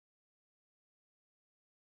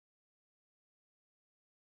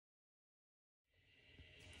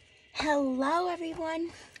Hello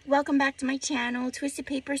everyone, welcome back to my channel, Twisted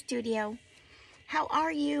Paper Studio. How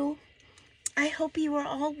are you? I hope you are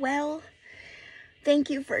all well. Thank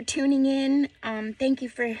you for tuning in. Thank you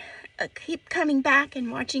for keep coming back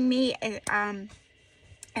and watching me. I'm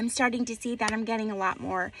starting to see that I'm getting a lot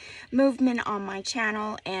more movement on my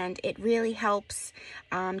channel, and it really helps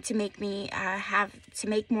to make me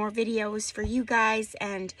make more videos for you guys.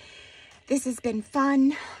 And this has been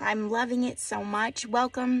fun. I'm loving it so much.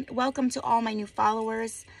 Welcome to all my new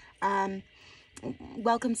followers.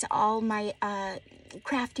 Welcome to all my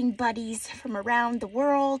crafting buddies from around the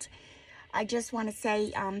world. I just want to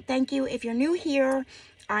say thank you. If you're new here,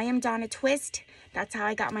 I am Donna Twist. That's how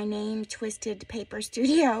I got my name, Twisted Paper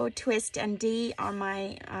Studio. Twist and D on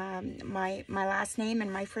my my last name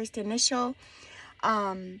and my first initial.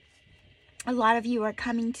 A lot of you are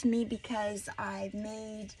coming to me because I've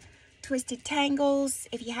made Twisted Tangles.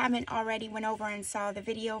 If you haven't already went over and saw the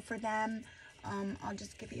video for them, I'll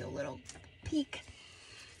just give you a little peek.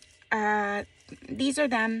 These are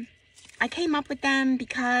them. I came up with them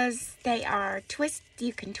because they are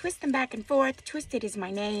you can twist them back and forth. Twisted is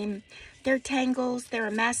my name. They're tangles. They're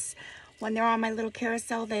a mess. When they're on my little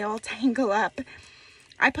carousel, they all tangle up.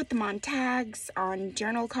 I put them on tags, on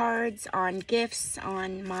journal cards, on gifts,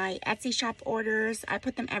 on my Etsy shop orders. I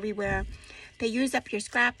put them everywhere. They use up your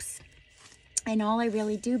scraps. And all I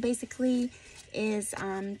really do basically is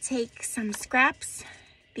take some scraps.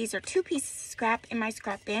 These are 2 pieces of scrap in my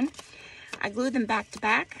scrap bin. I glue them back to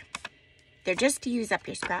back. They're just to use up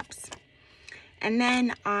your scraps. And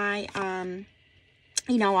then I, I'll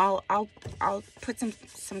put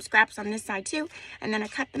some scraps on this side too. And then I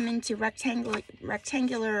cut them into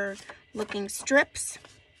rectangular looking strips.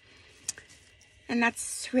 And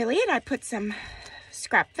that's really it. I put some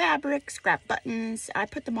scrap fabric, scrap buttons. I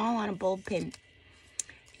put them all on a bulb pin.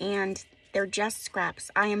 And they're just scraps.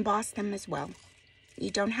 I emboss them as well. You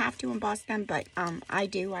don't have to emboss them, but I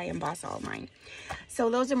do. I emboss all mine. So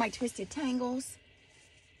those are my Twisted Tangles.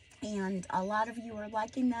 And a lot of you are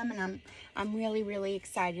liking them, and I'm really, really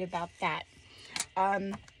excited about that.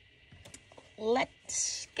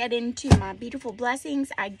 Let's get into my beautiful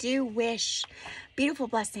blessings. I do wish beautiful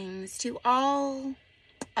blessings to all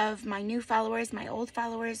of my new followers, my old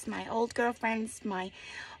girlfriends,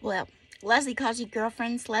 Leslie calls you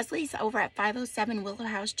girlfriends. Leslie's over at 507 Willow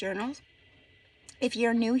House Journals. If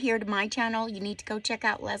you're new here to my channel, you need to go check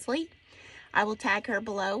out Leslie. I will tag her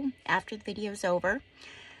below after the video's over.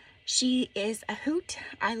 She is a hoot.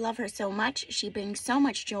 I love her so much. She brings so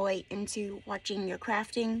much joy into watching your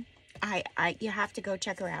crafting. You have to go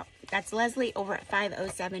check her out. That's Leslie over at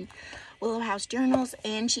 507 Willow House Journals,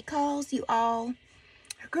 and she calls you all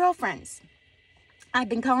her girlfriends. I've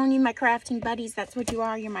been calling you my crafting buddies. That's what you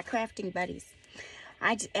are. You're my crafting buddies.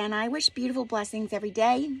 And I wish beautiful blessings every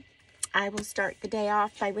day. I will start the day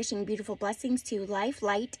off by wishing beautiful blessings to Life,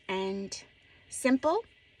 Light, and Simple,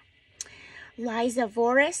 Liza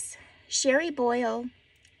Voris, Sherry Boyle,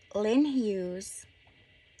 Lynn Hughes,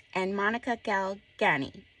 and Monica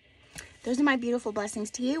Galgani. Those are my beautiful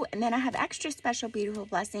blessings to you. And then I have extra special beautiful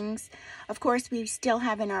blessings. Of course, we still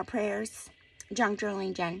have in our prayers, Junk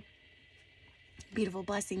Journaling Jen. Beautiful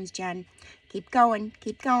blessings, Jen. Keep going,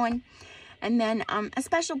 keep going. And then a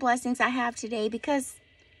special blessings I have today, because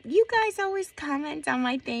you guys always comment on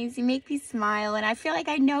my things. You make me smile, and I feel like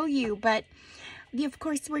I know you, but of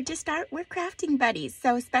course, we're crafting buddies.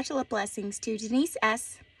 So special blessings to Denise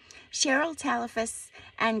S., Cheryl Talifus,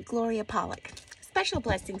 and Gloria Pollock. Special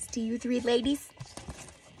blessings to you 3 ladies.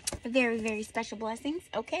 Very, very special blessings.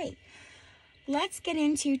 Okay, let's get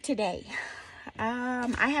into today.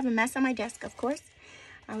 I have a mess on my desk, of course.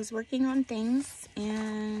 I was working on things,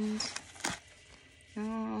 and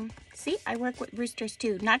see, I work with roosters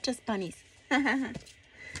too, not just bunnies.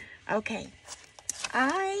 Okay,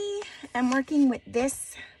 I am working with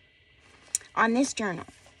this on this journal,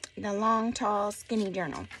 the Long, Tall, Skinny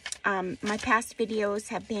journal. My past videos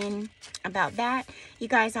have been about that. You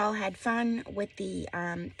guys all had fun with the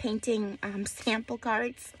painting sample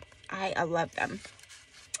cards. I love them.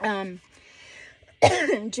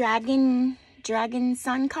 Dragon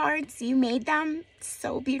Sun cards, you made them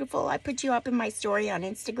so beautiful. I put you up in my story on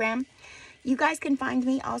Instagram. You guys can find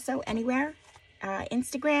me also anywhere,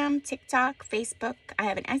 Instagram, TikTok, Facebook. I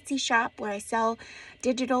have an Etsy shop where I sell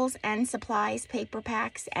digitals and supplies, paper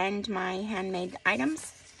packs, and my handmade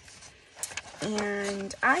items.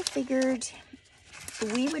 And I figured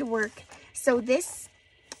we would work. So this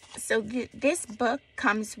book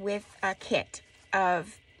comes with a kit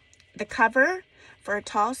of the cover for a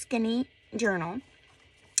tall, skinny journal.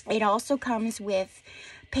 It also comes with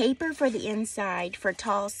paper for the inside for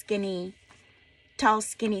tall, skinny tall,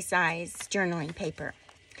 skinny size journaling paper.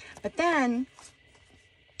 But then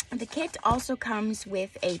the kit also comes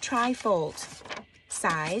with a trifold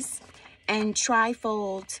size and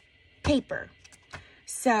trifold paper.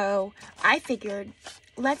 So I figured,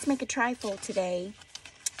 let's make a trifold today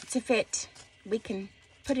to fit. We can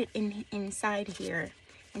put it inside here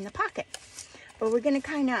in the pocket. But we're going to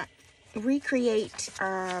kind of recreate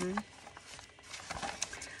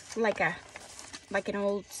like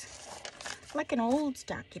an old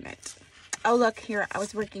document. Oh, look here, I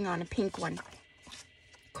was working on a pink one.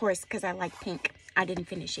 Of course, because I like pink. I didn't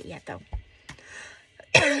finish it yet, though.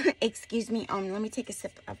 Excuse me. Let me take a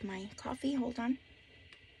sip of my coffee. Hold on.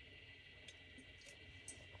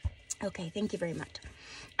 Okay, thank you very much.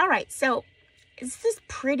 All right, so this is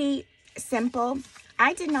pretty simple.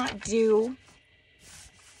 I did not do...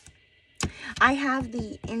 I have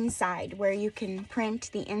the inside where you can print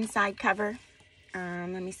the inside cover.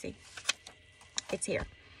 Let me see. It's here.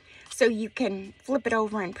 So you can flip it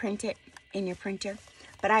over and print it in your printer.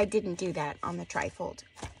 But I didn't do that on the trifold.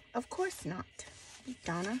 Of course not,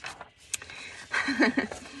 Donna.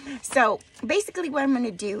 So basically what I'm going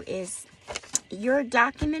to do is your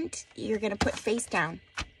document, you're going to put face down.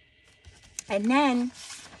 And then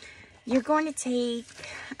you're going to take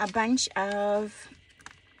a bunch of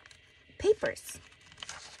papers.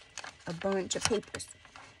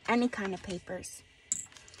 Any kind of papers.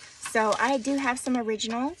 So I do have some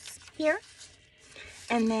originals here.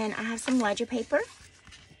 And then I have some ledger paper.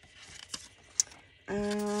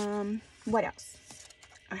 What else?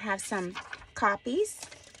 I have some copies.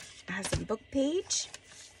 I have some book page.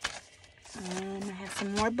 I have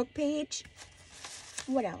some more book page.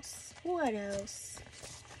 What else? What else?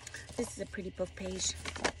 This is a pretty book page.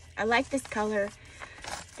 I like this color.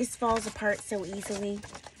 This falls apart so easily,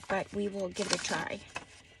 but we will give it a try.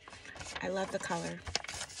 I love the color.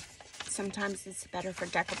 Sometimes it's better for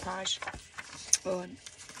decoupage or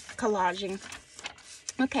collaging.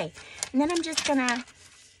 Okay, and then I'm just gonna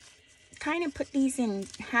kind of put these in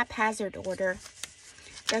haphazard order.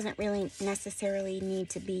 Doesn't really necessarily need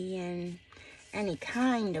to be in any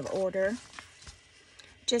kind of order.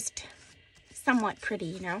 Just somewhat pretty,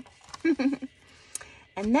 you know.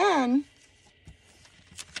 And then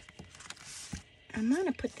I'm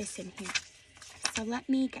gonna put this in here. So let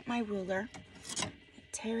me get my ruler,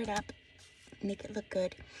 tear it up, make it look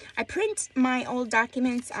good. I print my old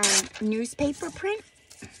documents on newspaper print.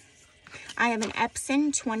 I have an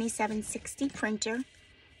Epson 2760 printer,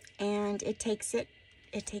 and it takes it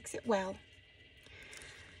well.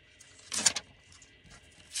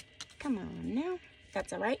 Come on now.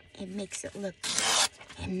 That's all right. It makes it look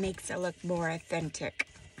more authentic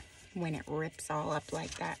when it rips all up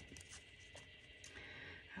like that.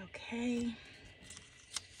 Okay.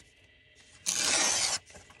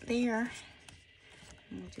 There.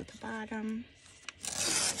 We'll do the bottom.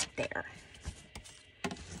 There.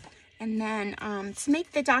 And then to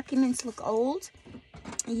make the documents look old,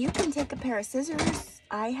 you can take a pair of scissors.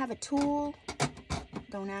 I have a tool.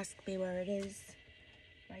 Don't ask me where it is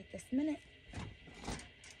right this minute.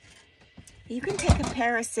 You can take a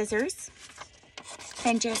pair of scissors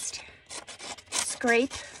and just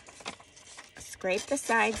scrape the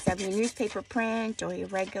sides of your newspaper print or your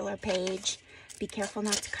regular page. Be careful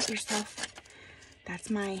not to cut yourself. That's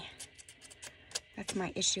my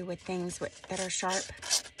issue with things that are sharp.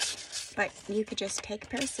 But you could just take a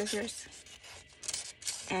pair of scissors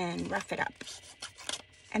and rough it up.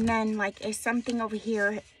 And then, like, if something over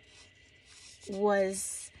here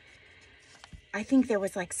was, I think there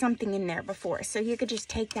was like something in there before. So you could just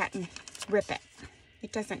take that and rip it.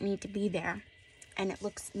 It doesn't need to be there. And it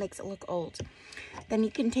makes it look old. Then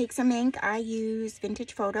you can take some ink. I use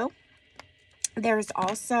Vintage Photo. There's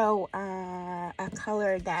also a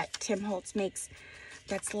color that Tim Holtz makes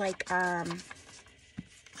that's like,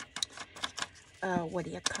 what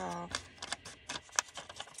do you call?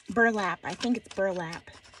 Burlap. I think it's burlap.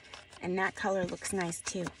 And that color looks nice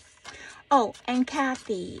too. Oh, and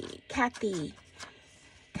Kathy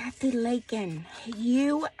Lakin,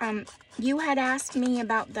 you had asked me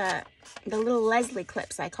about the little Leslie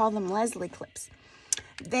clips. I call them Leslie clips.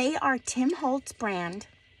 They are Tim Holtz brand.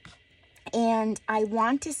 And I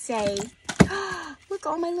want to say, look,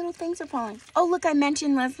 all my little things are falling. Oh, look, I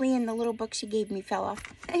mentioned Leslie and the little book she gave me fell off.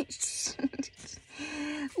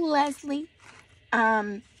 Leslie.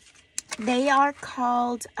 They are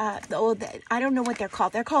called, I don't know what they're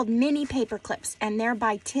called. They're called mini paper clips, and they're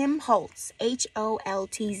by Tim Holtz,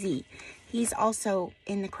 H-O-L-T-Z. He's also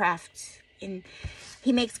in the craft,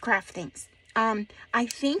 he makes craft things. I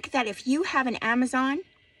think that if you have an Amazon,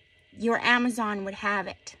 your Amazon would have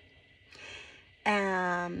it.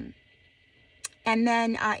 And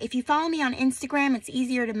then if you follow me on Instagram, it's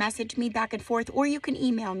easier to message me back and forth, or you can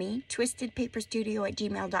email me,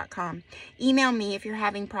 twistedpaperstudio@gmail.com. Email me if you're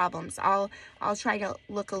having problems. I'll try to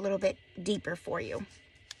look a little bit deeper for you.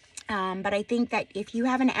 But I think that if you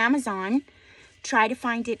have an Amazon, try to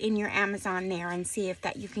find it in your Amazon there and see if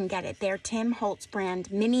that you can get it. They're Tim Holtz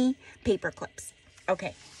brand mini paper clips.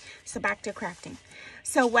 Okay, so back to crafting.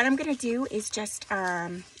 So what I'm going to do is just,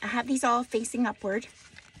 I have these all facing upward.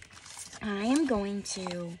 I am going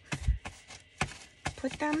to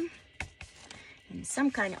put them in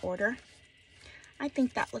some kind of order. I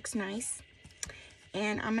think that looks nice.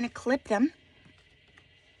 And I'm going to clip them.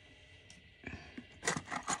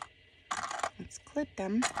 Let's clip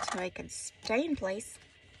them so I can stay in place.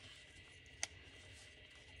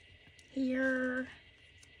 Here,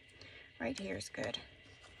 right here is good.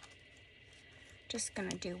 Just going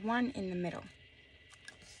to do one in the middle.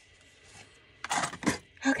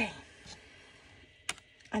 Okay.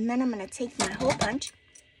 And then I'm going to take my whole bunch.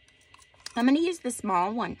 I'm going to use the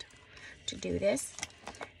small one to do this.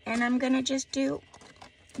 And I'm going to just do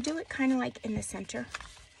it kind of like in the center.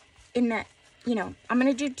 In the, you know, I'm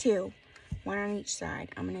going to do two. One on each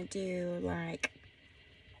side. I'm going to do like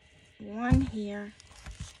one here.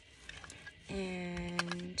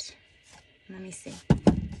 And let me see.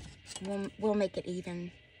 We'll make it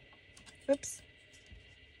even. Oops.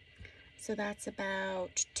 So that's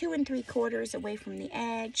about 2 3/4 away from the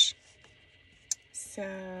edge.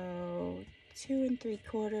 So 2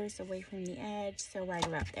 3/4 away from the edge. So right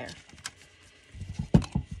about there.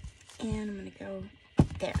 And I'm going to go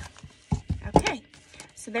there. Okay.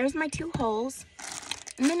 So there's my 2 holes.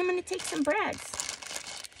 And then I'm going to take some brads.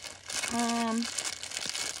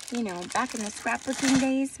 You know, back in the scrapbooking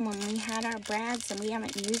days when we had our brads and we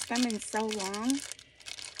haven't used them in so long,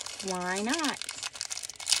 why not?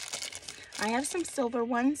 I have some silver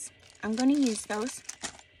ones. I'm going to use those.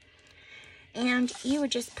 And you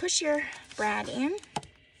would just push your brad in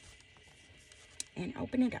and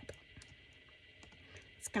open it up.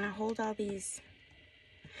 It's going to hold all these.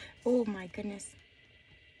 Oh my goodness.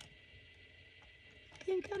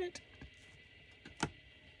 Can't cut it.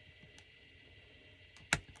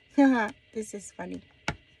 This is funny.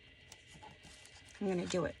 I'm going to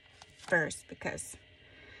do it first because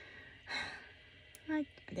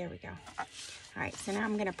there we go. All right, so now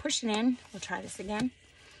I'm going to push it in. We'll try this again.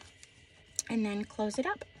 And then close it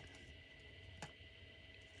up.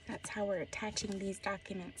 That's how we're attaching these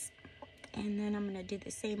documents. And then I'm going to do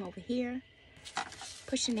the same over here.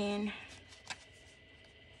 Push it in.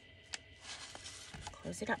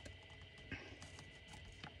 Close it up.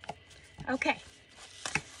 Okay.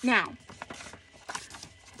 Now,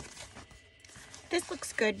 this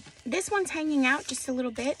looks good. This one's hanging out just a little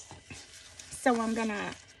bit. So I'm going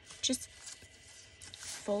to just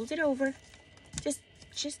fold it over.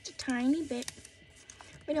 Just a tiny bit.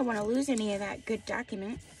 We don't want to lose any of that good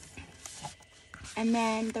document. And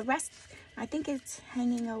then the rest, I think it's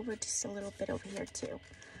hanging over just a little bit over here too.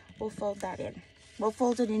 We'll fold that in. We'll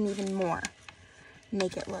fold it in even more.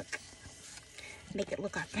 Make it look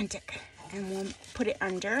authentic. And we'll put it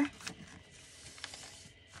under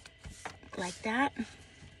like that.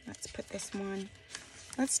 Let's put this one.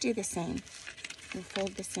 Let's do the same. We'll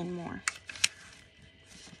fold this in more.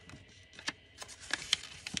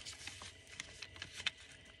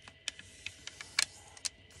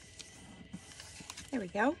 There we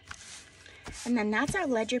go. And then that's our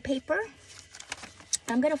ledger paper.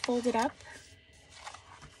 I'm going to fold it up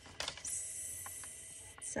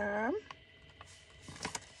some.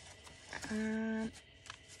 Do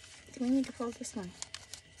we need to fold this one?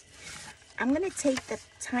 I'm going to take the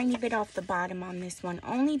tiny bit off the bottom on this one,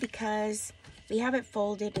 only because we have it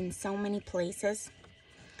folded in so many places.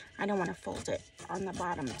 I don't want to fold it on the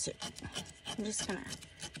bottom too. I'm just going to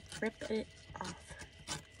rip it off.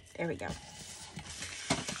 There we go.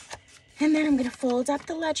 And then I'm going to fold up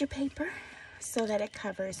the ledger paper so that it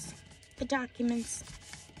covers the documents.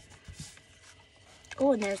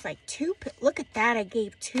 Oh, and there's like look at that. I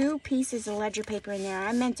gave 2 pieces of ledger paper in there.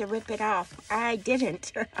 I meant to rip it off. I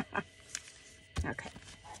didn't. Okay.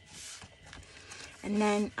 And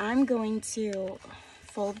then I'm going to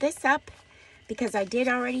fold this up because I did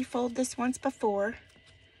already fold this once before.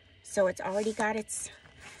 So it's already got its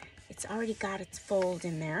fold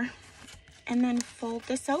in there. And then fold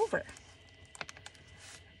this over.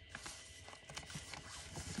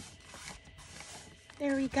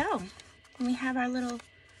 There we go. And we have our little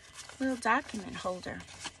document holder.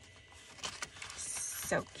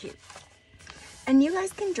 So cute. And you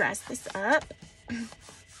guys can dress this up.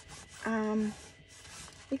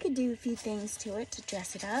 We could do a few things to it to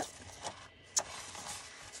dress it up.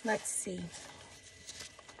 Let's see.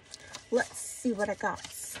 let's see what I got.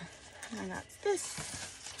 I got this.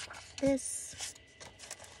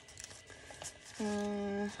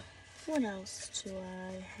 What else do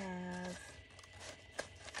I have?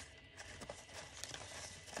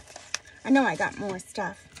 I know I got more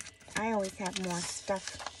stuff. I always have more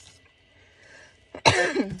stuff.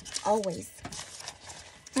 Always.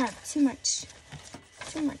 I have too much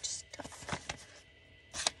stuff.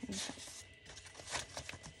 Okay.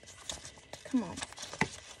 Come on.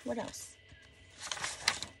 What else?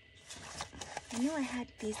 I know I had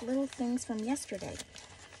these little things from yesterday.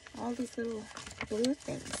 All these little blue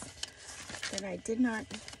things that I did not...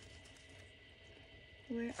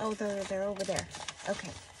 Where? Oh, they're over there.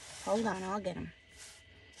 Okay. Hold on, I'll get them.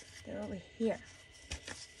 They're over here.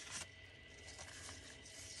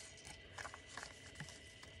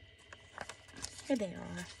 Here they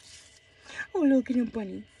are. Oh, look at a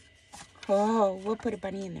bunny. Oh, we'll put a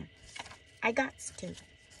bunny in there. I got to.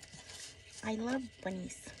 I love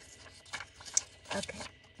bunnies. Okay.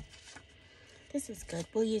 This is good.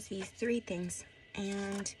 We'll use these 3 things.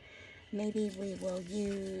 And maybe we will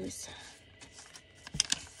use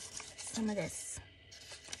some of this.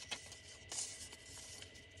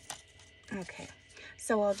 Okay.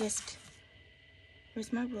 So I'll just...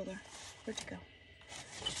 Where's my ruler? Where'd it go?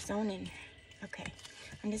 Zone in. Okay.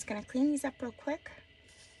 I'm just going to clean these up real quick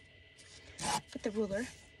with the ruler.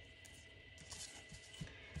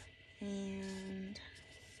 And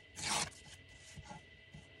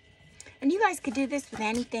you guys could do this with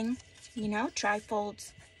anything, you know,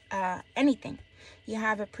 trifolds, anything. You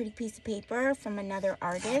have a pretty piece of paper from another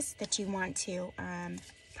artist that you want to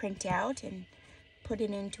print out and put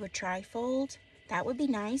it into a trifold. That would be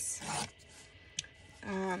nice.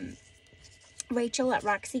 Rachel at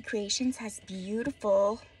Roxy Creations has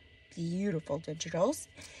beautiful, beautiful digitals.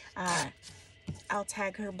 I'll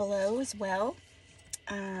tag her below as well.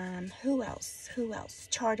 Who else?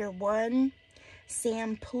 Charter One,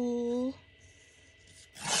 Sam Poole.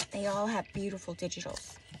 They all have beautiful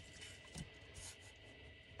digitals.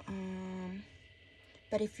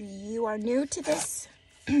 But if you are new to this,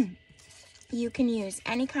 you can use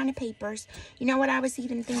any kind of papers. You know what I was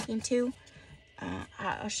even thinking too?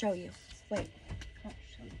 I'll show you. Wait. I'll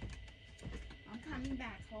show you. I'm coming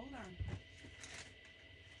back. Hold on.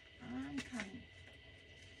 I'm coming.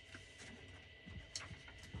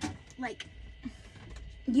 Like,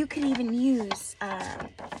 you could even use a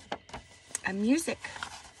music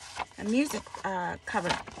cover.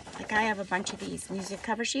 Like I have a bunch of these music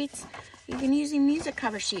cover sheets. You can use a music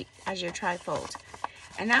cover sheet as your trifold.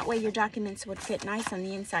 And that way your documents would fit nice on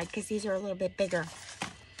the inside because these are a little bit bigger.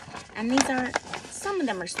 And these are, some of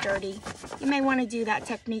them are sturdy. You may want to do that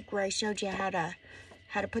technique where I showed you how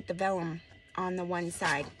to put the vellum on the one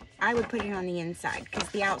side. I would put it on the inside because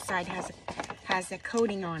the outside has a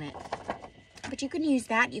coating on it. But you can use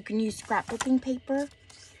that. You can use scrapbooking paper.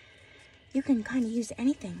 You can kind of use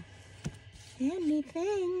anything.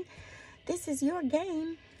 Anything. This is your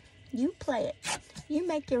game. You play it. You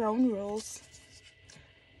make your own rules.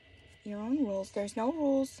 Your own rules. There's no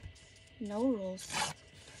rules. No rules.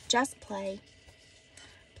 Just play.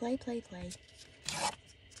 Play, play, play.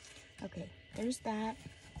 Okay, there's that.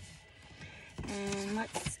 And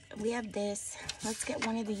we have this. Let's get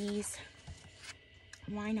one of these.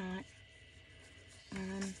 Why not?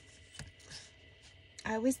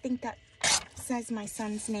 I always think that says my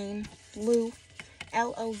son's name, Lou,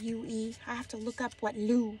 L-O-U-E. I have to look up what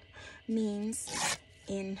Lou means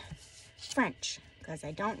in French, because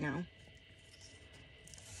I don't know.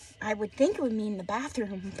 I would think it would mean the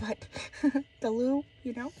bathroom, but the Lou,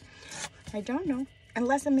 you know, I don't know.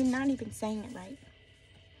 Unless I'm not even saying it right.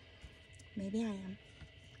 Maybe I am.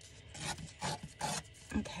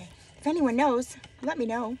 Okay. If anyone knows, let me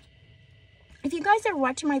know. If you guys are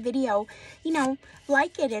watching my video, you know,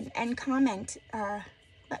 like it and comment.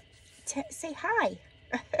 Say hi.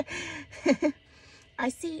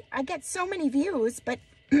 I get so many views, but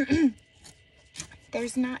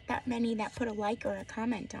there's not that many that put a like or a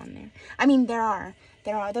comment on there. I mean, there are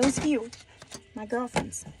those few, my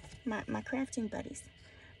girlfriends, my crafting buddies.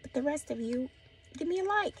 But the rest of you, give me a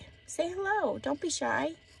like. Say hello. Don't be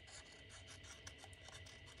shy.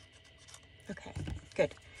 Okay,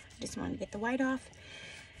 good. Just want to get the white off.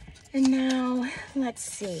 And now, let's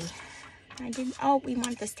see. Oh, we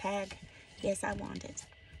want this tag. Yes, I want it.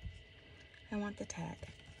 I want the tag.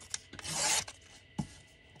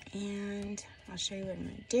 And I'll show you what I'm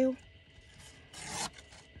going to do.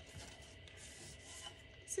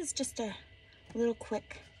 This is just a little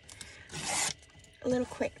quick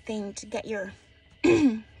thing to get your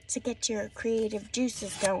creative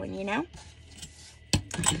juices going, you know?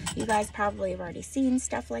 You guys probably have already seen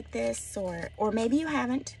stuff like this, or maybe you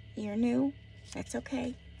haven't. You're new. That's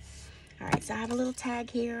okay. All right, so I have a little tag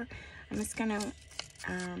here. I'm just gonna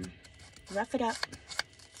rough it up.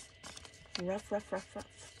 Rough, rough, rough, rough.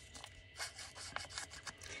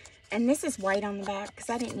 And this is white on the back because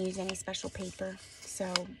I didn't use any special paper.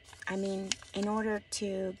 So, I mean, in order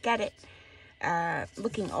to get it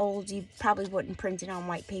looking old, you probably wouldn't print it on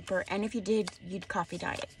white paper. And if you did, you'd coffee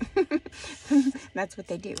dye it. That's what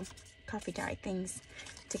they do. Coffee dye things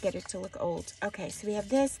to get it to look old. Okay, so we have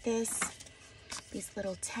these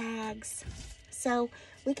little tags. So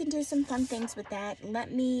we can do some fun things with that.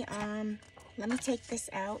 Let me take this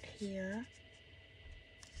out here.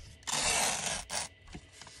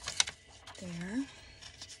 There.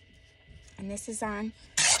 And this is on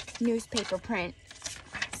newspaper print,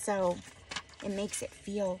 so it makes it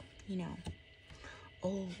feel, you know,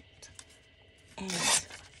 old, and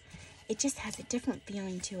it just has a different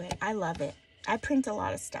feeling to it. I love it. I print a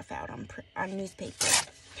lot of stuff out on newspaper,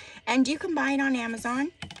 and you can buy it on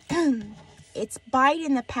Amazon. It's buy it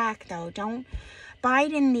in the pack though. Don't buy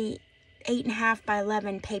it in the 8.5 by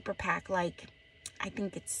 11 paper pack. Like, I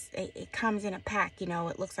think it comes in a pack, you know.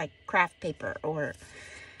 It looks like craft paper or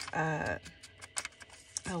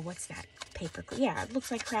oh, what's that paper? Yeah, it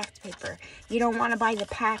looks like craft paper. You don't want to buy the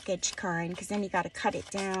package kind, because then you got to cut it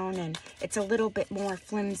down, and it's a little bit more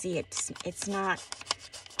flimsy. It's not,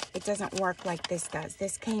 it doesn't work like this does.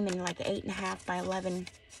 This came in like 8.5 by 11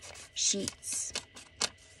 sheets.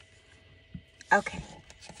 Okay,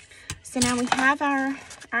 so now we have our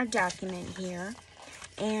document here,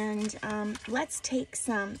 and let's take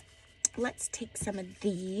some of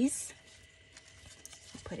these.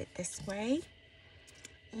 Put it this way,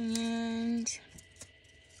 and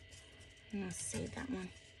I'm gonna save that one.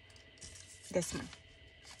 This one.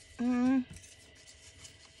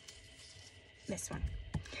 This one.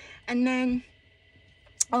 And then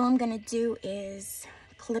all I'm gonna do is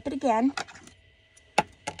clip it again.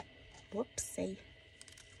 Whoopsie.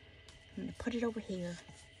 I'm gonna put it over here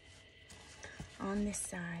on this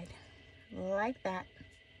side, like that.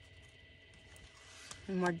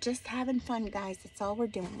 And we're just having fun, guys. That's all we're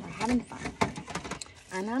doing. We're having fun.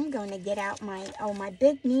 And I'm going to get out my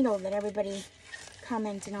big needle that everybody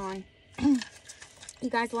commented on. You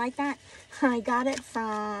guys like that? I got it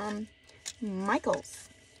from Michael's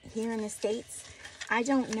here in the States. I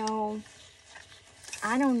don't know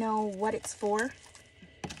what it's for,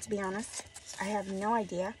 to be honest. I have no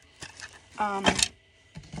idea. I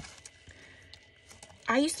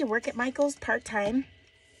used to work at Michael's part-time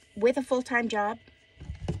with a full-time job,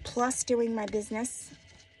 plus doing my business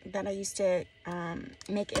that I used to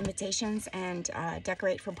make invitations and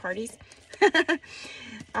decorate for parties.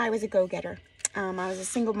 I was a go-getter. I was a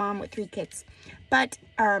single mom with 3 kids. But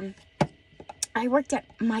I worked at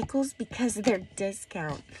Michael's because of their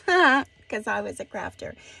discount. Because I was a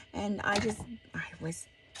crafter. And I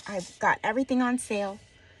got everything on sale.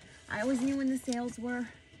 I always knew when the sales were.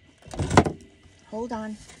 Hold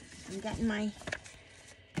on. I'm getting my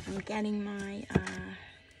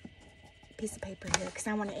piece of paper here because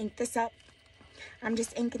I want to ink this up. I'm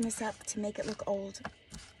just inking this up to make it look old.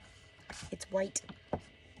 It's white.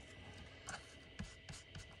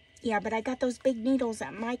 Yeah, but I got those big needles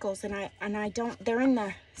at Michael's, and I don't. They're in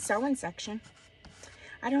the sewing section.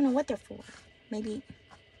 I don't know what they're for. Maybe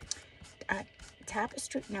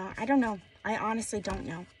tapestry? No, I don't know. I honestly don't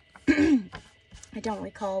know. I don't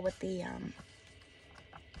recall what the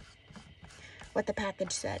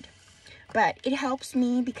package said. But it helps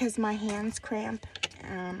me because my hands cramp.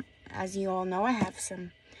 As you all know, I have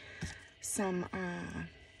some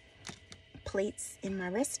plates in my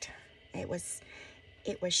wrist. It was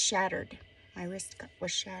shattered. My wrist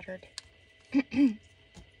was shattered.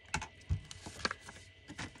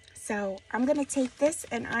 So I'm going to take this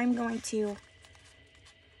and I'm going to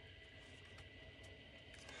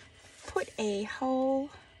put a hole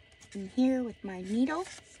in here with my needle.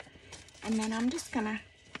 And then I'm just going to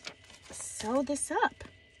sew this up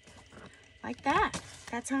like that.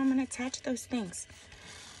 That's how I'm going to attach those things.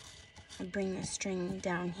 I'll bring the string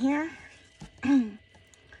down here. And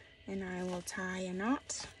I will tie a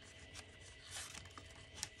knot.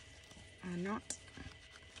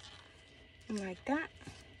 Like that.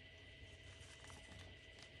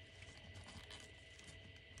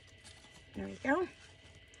 There we go.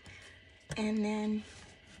 And then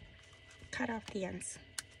cut off the ends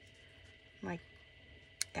like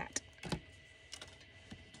that.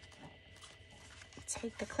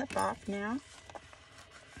 Take the clip off now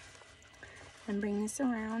and bring this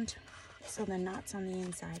around so the knot's on the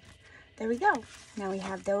inside. There we go. Now we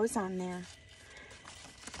have those on there.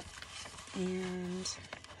 And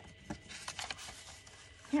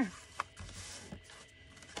Here.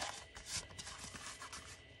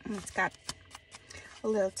 And it's got a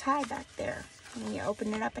little tie back there. When you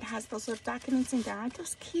open it up, it has those little documents in there. Aren't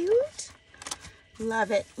those cute?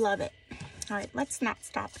 Love it, love it. All right, let's not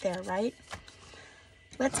stop there, right?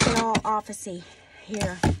 Let's get all officey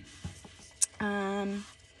here.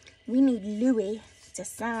 We need Louis to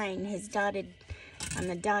sign his dotted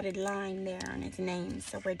line there on his name.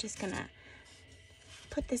 So we're just gonna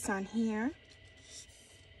put this on here.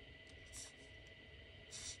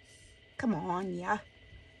 Come on, yeah.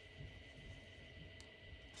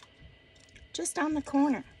 Just on the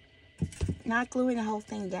corner. Not gluing the whole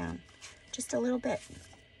thing down. Just a little bit.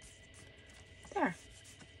 There.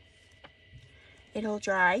 It'll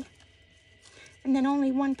dry. And then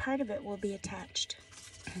only one part of it will be attached.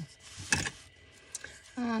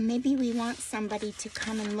 Maybe we want somebody to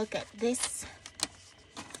come and look at this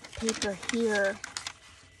paper here,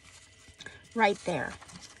 right there.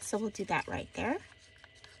 So we'll do that right there.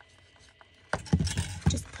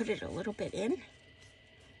 Just put it a little bit in,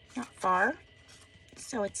 not far,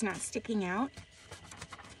 so it's not sticking out.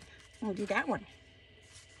 We'll do that one.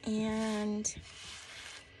 And,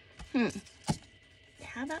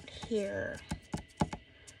 how about here?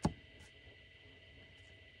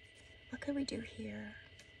 What could we do here?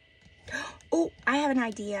 Oh, I have an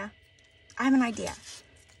idea.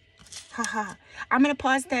 Haha. I'm gonna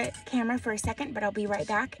pause the camera for a second, but I'll be right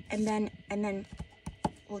back, and then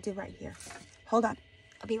we'll do right here. Hold on.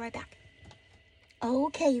 I'll be right back.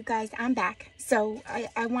 Okay, you guys, I'm back. So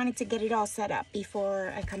I wanted to get it all set up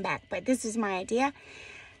before I come back, but this is my idea.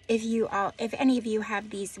 If any of you have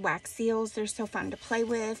these wax seals, they're so fun to play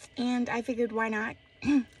with, and I figured why not?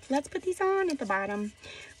 Let's put these on at the bottom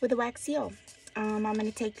with a wax seal. I'm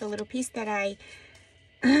gonna take the little piece that I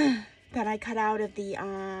cut out of the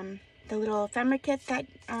little ephemera kit that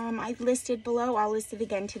I've listed below. I'll list it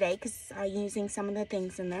again today because I'm using some of the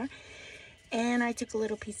things in there. And I took a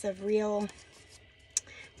little piece of real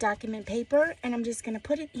document paper, and I'm just going to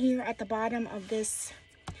put it here at the bottom of this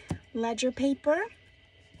ledger paper.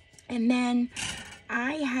 And then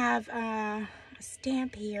I have a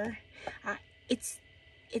stamp here. It's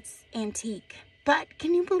antique, but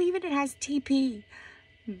can you believe it? It has TP,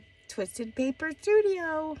 Twisted Paper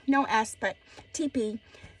Studio. No S, but TP.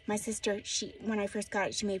 My sister, when I first got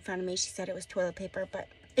it, she made fun of me. She said it was toilet paper, but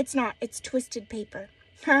it's not. It's twisted paper.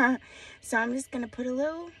 So I'm just going to put a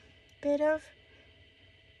little bit of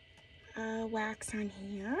wax on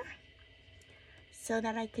here so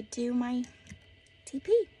that I could do my TP.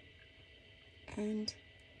 And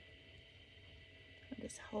I'll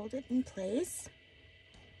just hold it in place.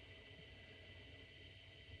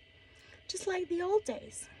 Just like the old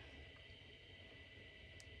days.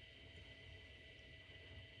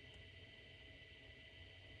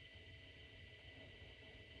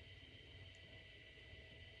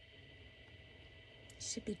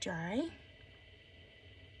 Should be dry.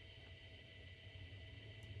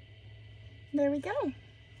 There we go.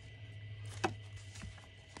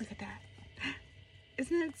 Look at that.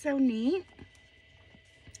 Isn't it so neat?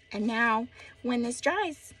 And now, when this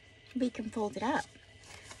dries, we can fold it up.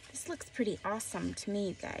 This looks pretty awesome to me,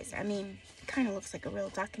 you guys. I mean, it kind of looks like a real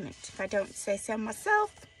document, if I don't say so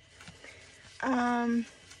myself.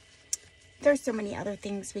 There's so many other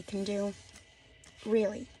things we can do,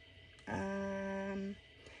 really.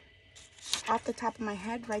 Off the top of my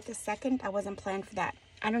head, right this second, I wasn't planned for that.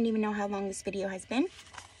 I don't even know how long this video has been.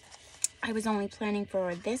 I was only planning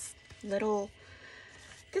for this little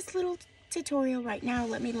tutorial right now.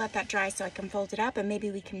 Let me let that dry so I can fold it up, and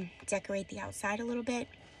maybe we can decorate the outside a little bit.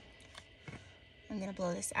 I'm gonna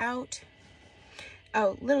blow this out.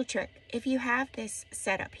 Oh, little trick. If you have this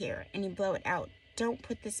set up here and you blow it out, don't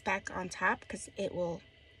put this back on top because it will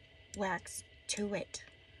wax to it.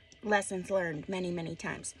 Lessons learned many, many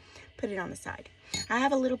times. Put it on the side. I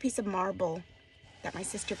have a little piece of marble that my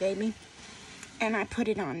sister gave me, and I put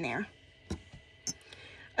it on there.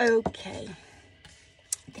 Okay.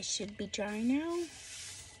 This should be dry now.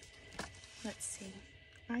 Let's see.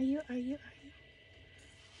 Are you?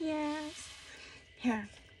 Yes. Here.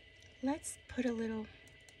 Let's put a little,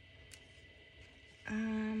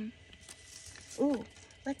 ooh,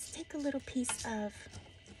 let's take a little piece of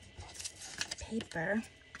paper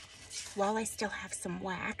while I still have some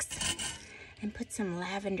wax and put some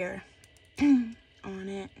lavender on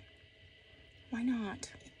it. Why not?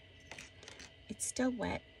 It's still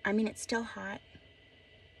wet. I mean, it's still hot.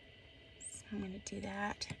 So I'm going to do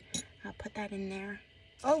that. I'll put that in there.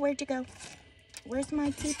 Oh, where'd you go? Where's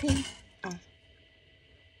my TP? Oh.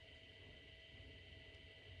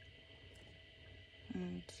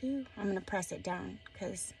 1, 2. I'm going to press it down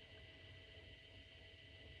because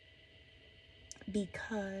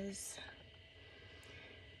because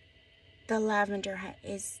the lavender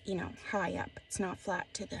is, you know, high up. It's not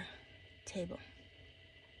flat to the table.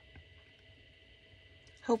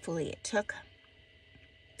 Hopefully it took.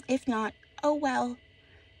 If not, oh well,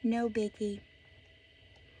 no biggie.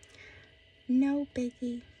 No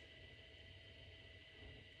biggie.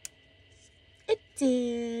 It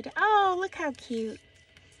did. Oh, look how cute.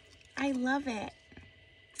 I love it.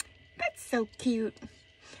 That's so cute.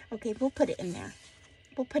 Okay, we'll put it in there.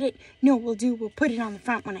 We'll put it, no, we'll put it on the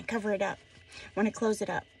front when I cover it up, when I close it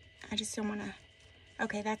up. I just don't want to,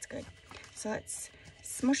 okay, that's good. So let's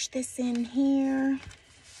smush this in here.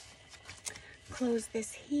 Close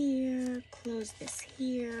this here, close this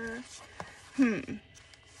here.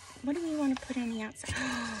 What do we want to put on the outside?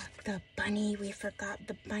 Oh, the bunny, we forgot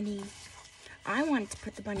the bunny. I wanted to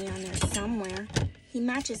put the bunny on there somewhere. He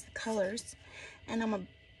matches the colors, and I'm a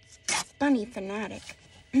bunny fanatic.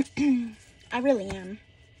 I really am.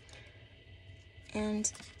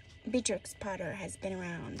 And Beatrix Potter has been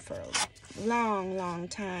around for a long, long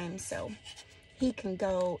time, so he can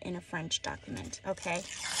go in a French document, okay?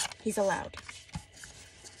 He's allowed.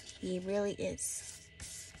 He really is.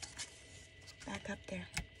 Back up there.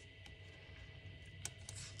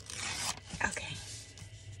 Okay.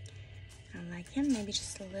 I like him. Maybe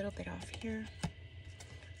just a little bit off here.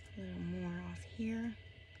 A little more off here.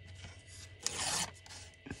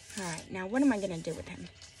 Alright, now what am I going to do with him?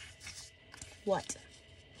 What?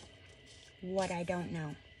 What I don't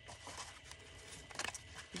know.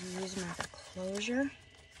 Use him as a closure.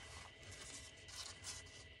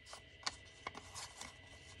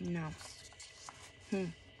 No.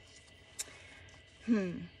 It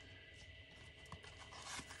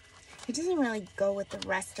doesn't really go with the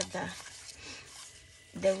rest of the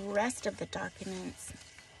documents.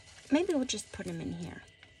 Maybe we'll just put him in here.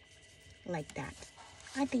 Like that.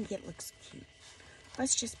 I think it looks cute.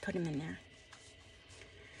 Let's just put him in there.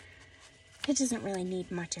 He doesn't really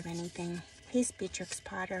need much of anything. He's Beatrix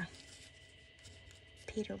Potter.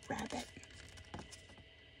 Peter Rabbit.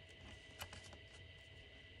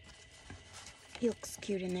 He looks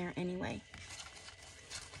cute in there anyway.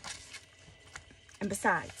 And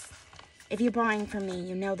besides, if you're buying from me,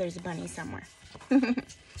 you know there's a bunny somewhere.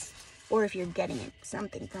 Or if you're getting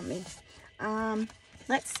something from me.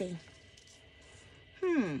 Let's see.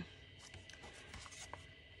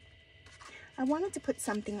 I wanted to put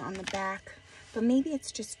something on the back, but maybe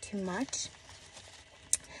it's just too much.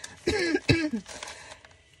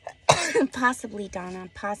 Possibly, Donna,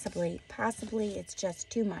 possibly it's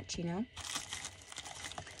just too much, you know?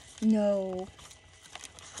 No,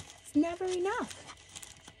 it's never enough.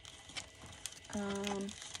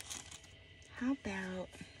 How about...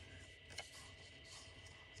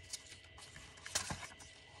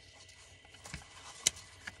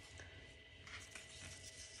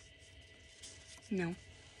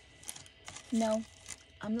 No,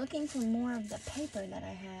 I'm looking for more of the paper that I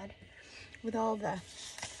had with all of the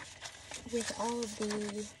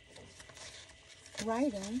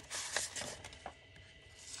writing.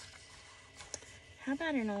 How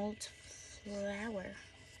about an old flower?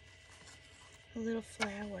 A little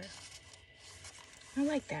flower. I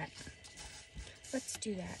like that. Let's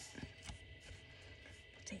do that.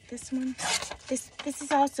 Take this one. This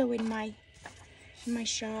is also in my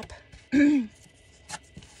shop.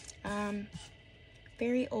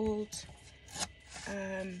 Very old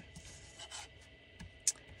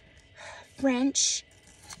French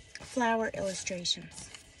flower illustrations.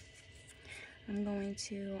 I'm going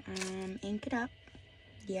to ink it up.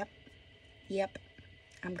 Yep.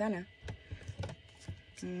 I'm gonna.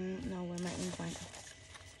 No, where my ink went.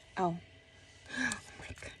 Oh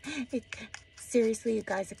my God. Seriously, you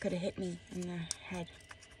guys, it could have hit me in the head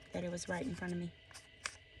that it was right in front of me.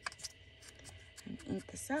 And ink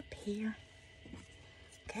this up here.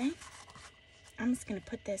 Okay. I'm just gonna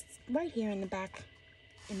put this right here in the back,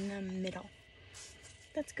 in the middle.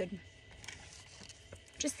 That's good.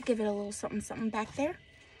 Just to give it a little something, something back there.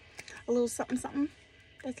 A little something, something.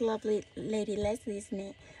 That's lovely Lady Leslie's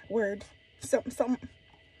word. Something, something.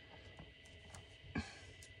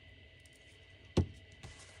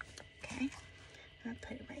 Okay. I'll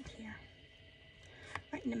put it right here.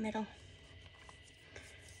 Right in the middle.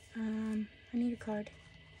 I need a card.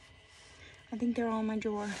 I think they're all in my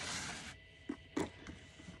drawer.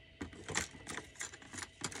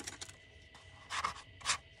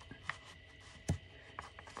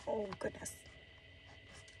 Oh, goodness.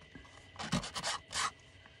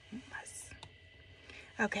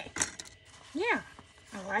 Okay. Yeah,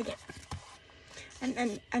 I like it.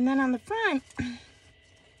 And then on the front,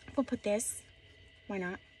 we'll put this. Why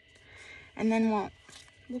not? And then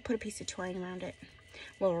we'll put a piece of twine around it.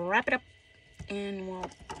 We'll wrap it up and we'll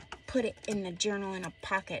put it in the journal in a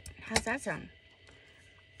pocket. How's that sound?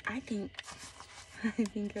 I think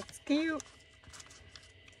it's cute.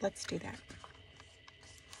 Let's do that.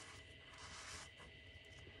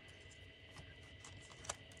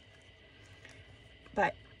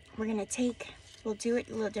 But we're gonna we'll do it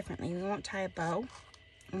a little differently. We won't tie a bow.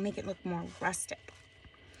 We'll make it look more rustic.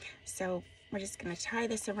 So we're just gonna tie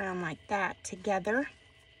this around like that together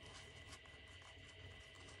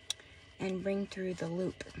and bring through the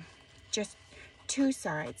loop. Just two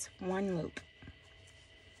sides, one loop.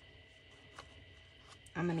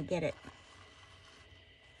 I'm gonna get it.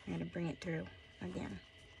 I'm gonna bring it through again.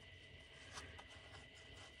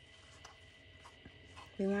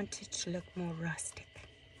 We want it to look more rustic.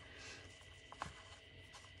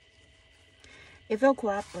 If you'll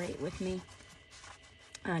cooperate with me,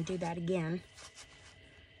 I'll do that again.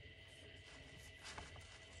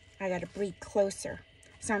 I gotta breathe closer.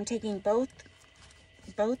 So I'm taking both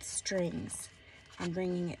strings and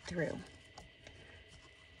bringing it through.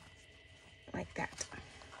 Like that.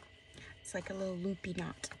 It's like a little loopy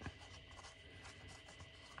knot.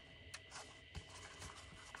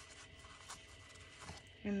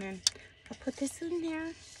 And then I'll put this in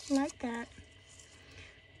there like that.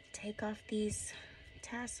 Take off these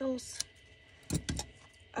tassels.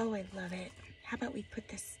 Oh, I love it. How about we put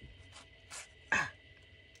this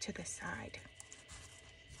to the side?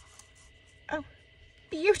 Oh,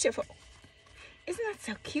 beautiful. Isn't that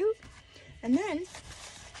so cute? And then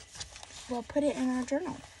we'll put it in our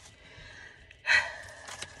journal.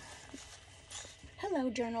 Hello,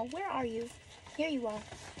 journal. Where are you? Here you are.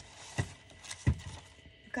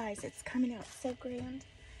 You guys, it's coming out so grand.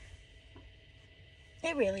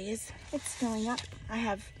 It really is. It's filling up. I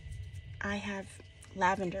have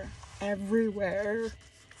lavender everywhere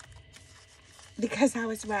because I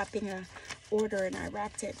was wrapping a order and I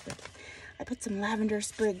wrapped it with, I put some lavender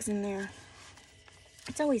sprigs in there.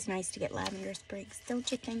 It's always nice to get lavender sprigs, don't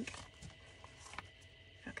you think?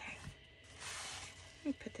 Okay. Let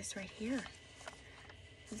me put this right here.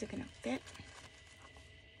 Is it gonna fit?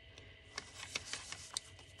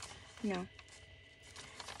 No,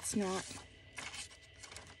 it's not.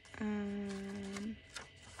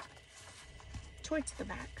 Towards the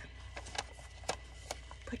back.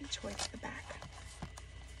 Put it towards the back.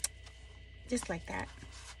 Just like that.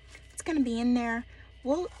 It's gonna be in there.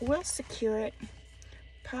 We'll secure it.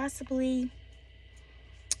 Possibly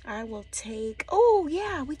I will take, oh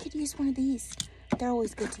yeah, we could use one of these. They're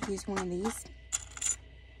always good to use one of these.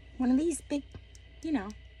 One of these big, you know,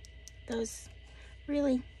 those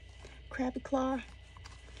really crabby claw.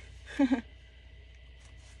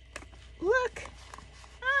 Look,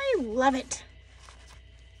 I love it.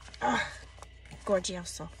 Oh,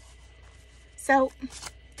 gorgioso. So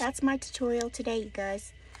that's my tutorial today, you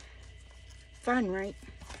guys. Fun, right?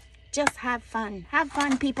 Just have fun. Have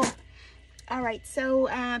fun, people. All right, so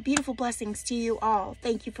beautiful blessings to you all.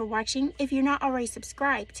 Thank you for watching. If you're not already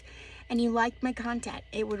subscribed and you like my content,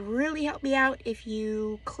 it would really help me out if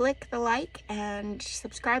you click the like and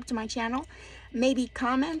subscribe to my channel. Maybe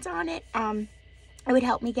comment on it. It would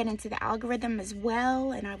help me get into the algorithm as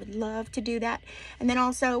well, and I would love to do that. And then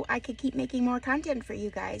also, I could keep making more content for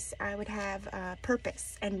you guys. I would have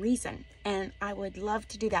purpose and reason, and I would love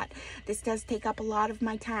to do that. This does take up a lot of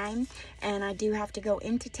my time, and I do have to go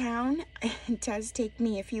into town. It does take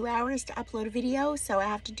me a few hours to upload a video, so I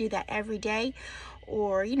have to do that every day.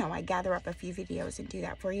 Or, you know, I gather up a few videos and do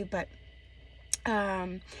that for you, but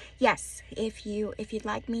yes, if you'd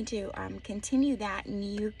like me to continue that, and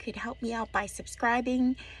you could help me out by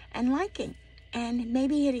subscribing and liking and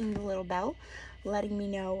maybe hitting the little bell, letting me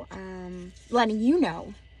know, letting you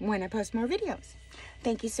know when I post more videos.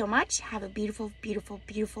 Thank you so much. Have a beautiful, beautiful,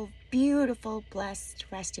 beautiful, beautiful, blessed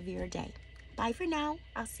rest of your day. Bye for now.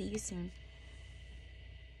 I'll see you soon.